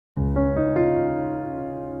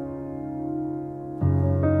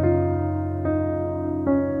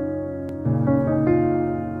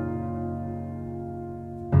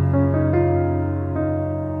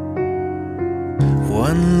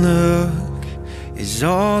is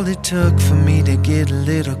all it took for me to get a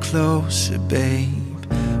little closer, babe.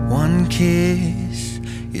 One kiss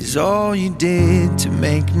is all you did to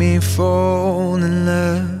make me fall in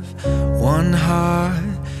love. One heart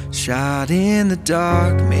shot in the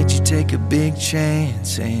dark made you take a big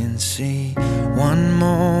chance and see. One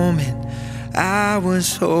moment I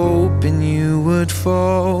was hoping you would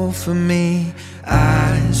fall for me,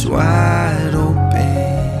 eyes wide open.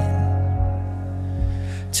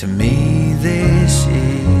 To me this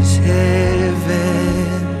is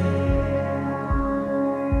heaven.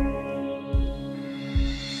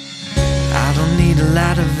 I don't need a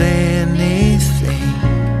lot of anything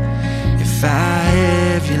if I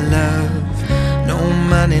have your love. No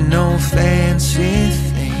money, no fancy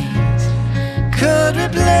things could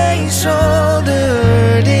replace all the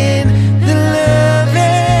hurting, the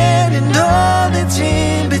loving, and all that's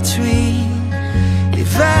in between.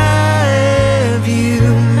 If I have you,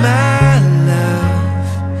 my love,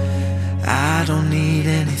 I don't need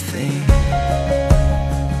anything.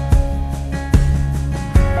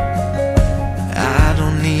 I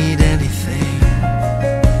don't need anything.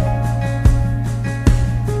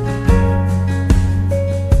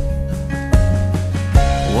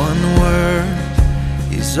 One word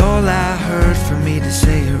is all I heard for me to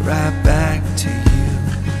say it right back to you.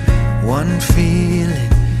 One feeling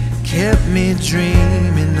kept me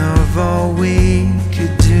dreaming of all we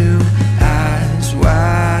could do, eyes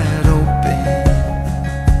wide open.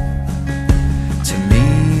 To me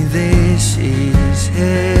this is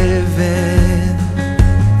heaven.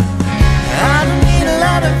 I don't need a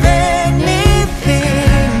lot of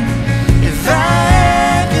anything if I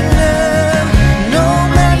have your love. No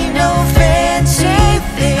money, no fancy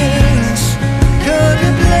things could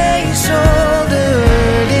replace all the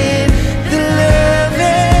hurting, the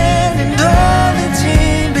loving, and all that's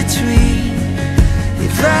in between.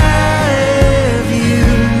 If I have you,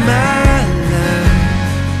 my love,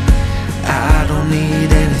 I don't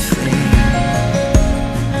need anything.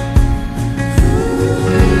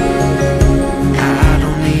 I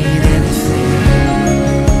don't need anything.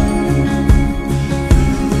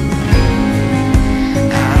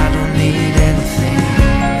 I don't need anything.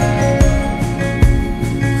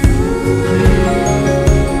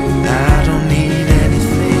 I don't need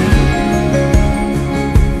anything.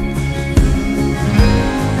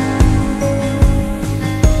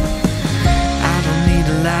 I don't need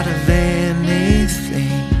a lot of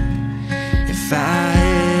anything if I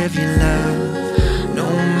have your love. No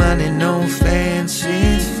money, no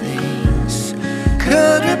fancy things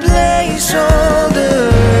could replace all the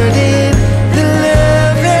hurting, the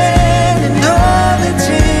loving, and all that's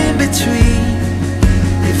in between.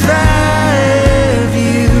 If I have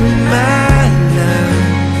you, my love,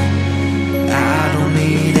 I don't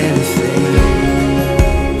need anything.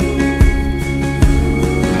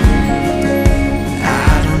 I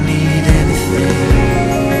don't need anything.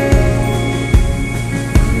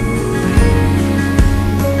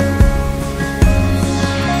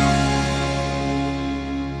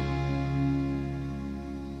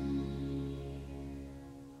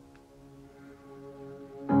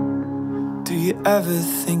 Do you ever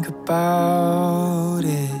think about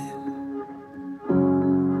it?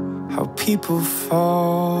 How people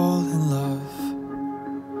fall in love.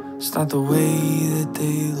 It's not the way that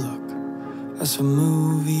they look. That's from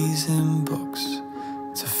movies and books.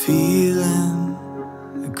 It's a feeling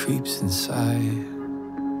that creeps inside.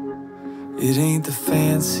 It ain't the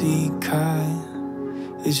fancy kind.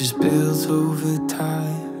 It just builds over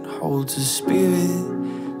time and holds a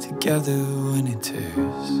spirit together when it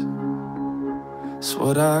tears. It's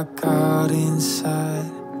what I got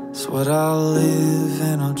inside. It's what I'll live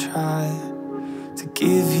and I'll try to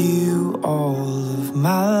give you all of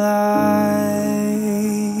my life.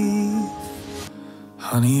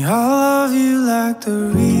 Honey, I love you like the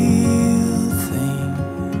real thing,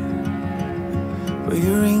 but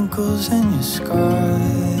your wrinkles and your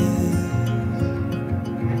scars,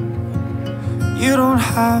 you don't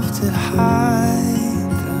have to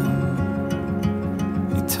hide them.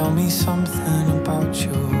 You tell me something about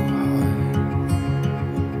your heart,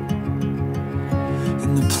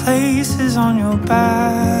 and the places on your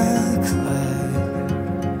back leg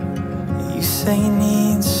you say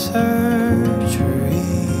need surgery.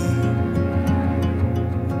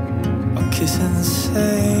 I'll kiss and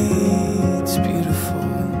say it's beautiful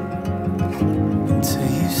until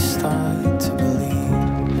you start to believe.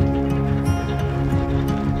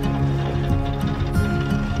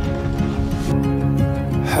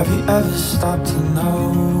 Have you ever stopped to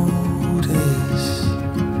notice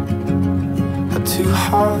how two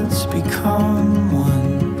hearts become one?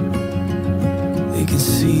 They can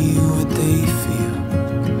see what they feel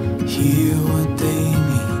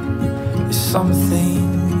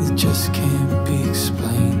something that just can't be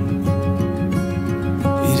explained.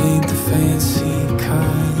 It ain't the fancy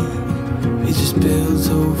kind, it just builds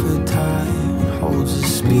over time, holds the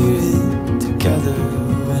spirit together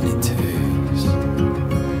when it tears.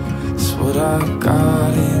 It's what I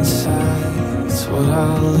got inside, it's what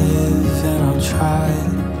I'll live, and I'll try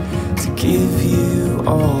to give you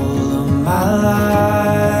all of my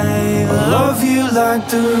life. I love you like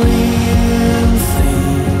the real thing,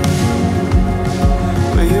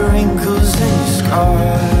 with your wrinkles and your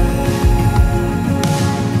scars.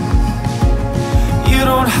 You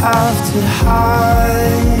don't have to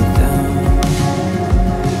hide them,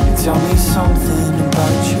 you tell me something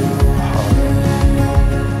about your heart.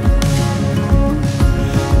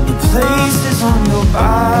 The places on your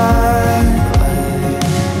back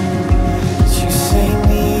that you say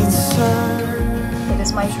need serve. It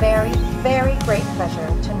is my very, very great pleasure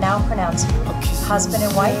to now pronounce you husband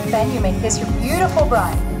and wife. Ben, you make this your beautiful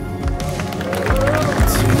bride.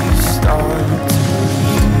 Till you start to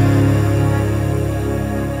believe.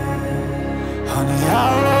 Honey, I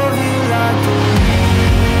love you like the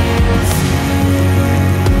real thing.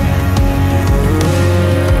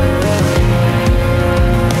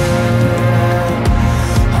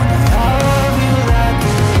 Honey, I love you like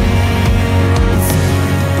the real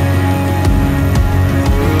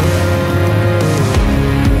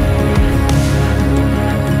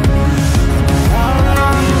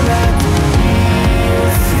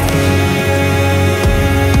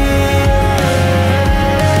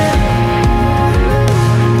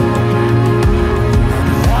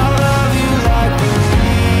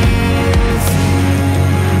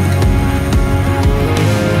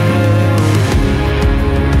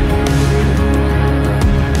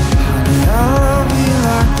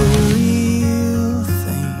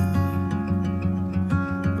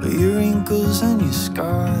and your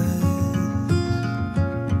scars.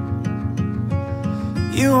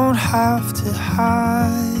 You won't have to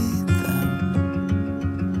hide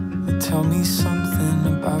them, but tell me something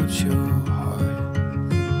about your heart.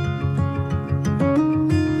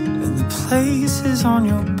 And the places on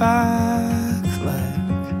your back leg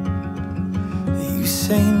that you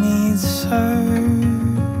say need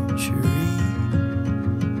surgery,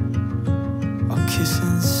 I'll kiss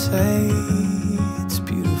and say it's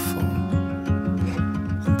beautiful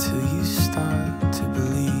until you start to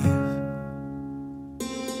believe.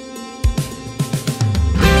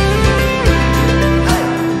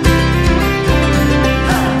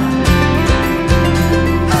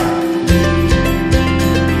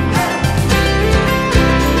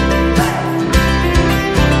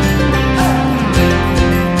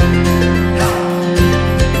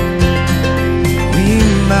 We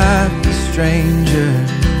might be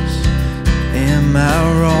strangers, am I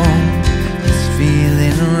wrong? It's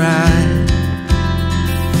feeling right.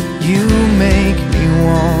 You make me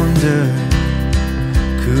wonder,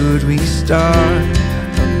 could we start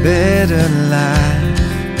a better life?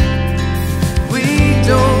 We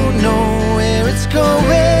don't know where it's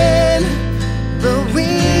going, but we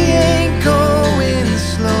ain't going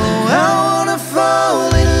slow. I wanna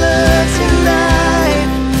fall in love tonight,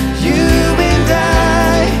 you and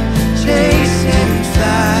I, chasing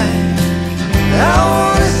flight. I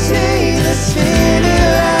wanna see the city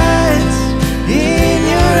lights in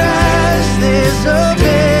your eyes. There's a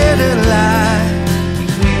better life.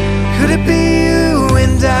 Could it be you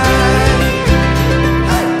and I?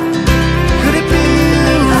 Could it be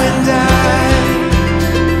you and I?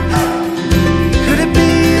 Could it be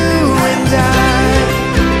you and I?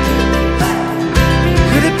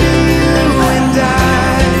 Could it be you and I?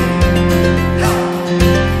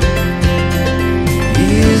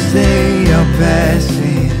 Years they are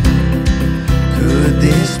passing, could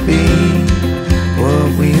this be what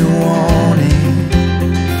we wanted?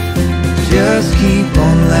 Just keep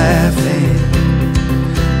on laughing,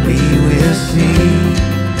 we will see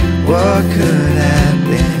what could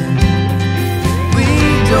happen. We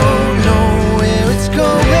don't know where it's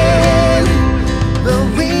going, but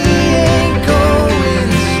we ain't going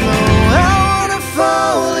slow. I wanna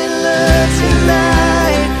fall in love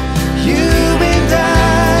tonight, you and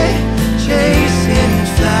I, chasing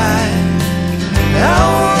flight. I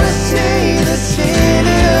wanna see the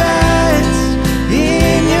city lights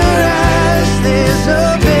in your eyes. There's a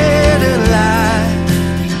better life.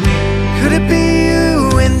 Could it be you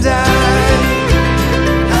and I?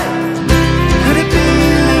 Could it be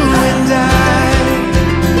you and I?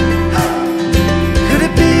 Could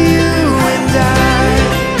it be you and I?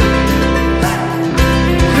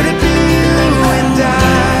 Could it be you and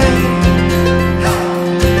I?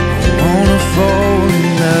 I wanna fall in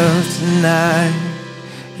love tonight,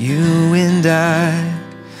 you and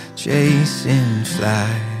chasing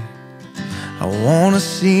flight. I wanna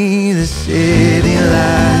see the city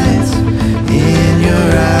lights in your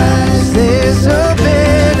eyes. There's a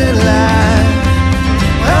better life.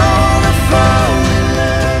 I wanna fall in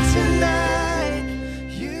love tonight,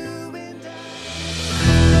 you and I.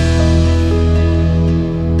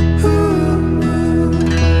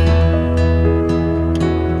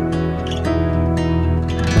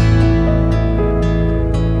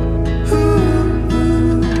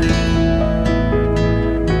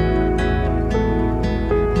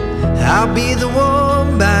 I'll be the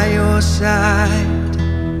one by your side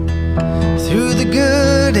through the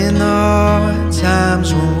good and the hard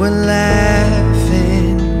times, when we're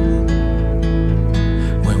laughing,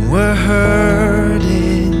 when we're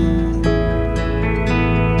hurting.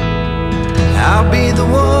 I'll be the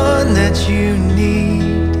one that you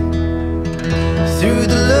need through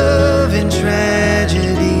the love and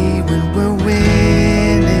tragedy, when we're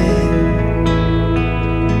winning,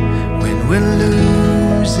 when we're losing.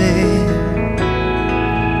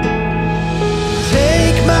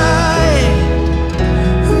 Take my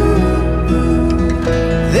hand,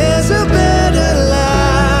 there's a better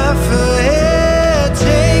life ahead.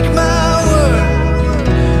 Take my word,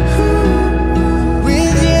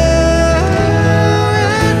 with you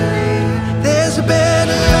and me, there's a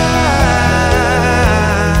better life.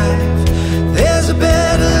 There's a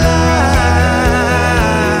better life.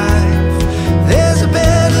 There's a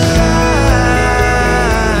better life.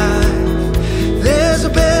 There's a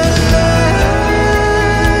better life.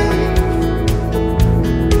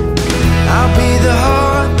 I'll be the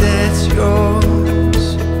heart that's yours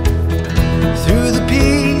through the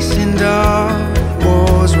peace and dark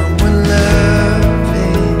wars, when we're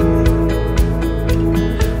loving,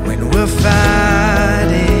 when we're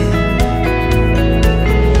fighting.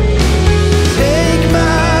 Take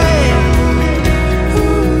my hand,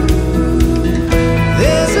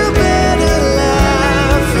 there's a better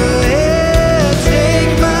life ahead.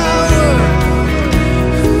 Take my word,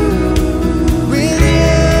 with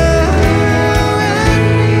you and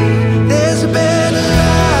me, there's a better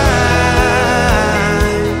life.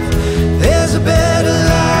 There's a better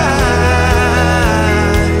life.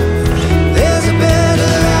 There's a better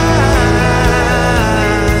life.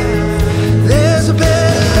 There's a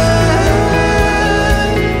better life.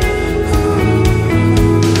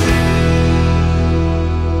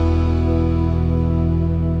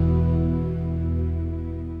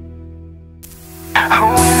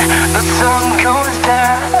 When the sun goes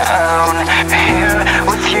down, here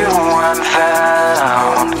with you I'm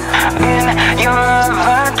found. In your love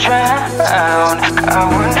I drown, I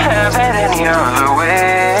wouldn't have it any other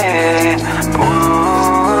way.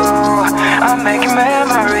 Ooh, I'm making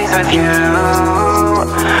memories with you,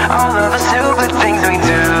 all of the stupid things we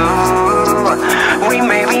do.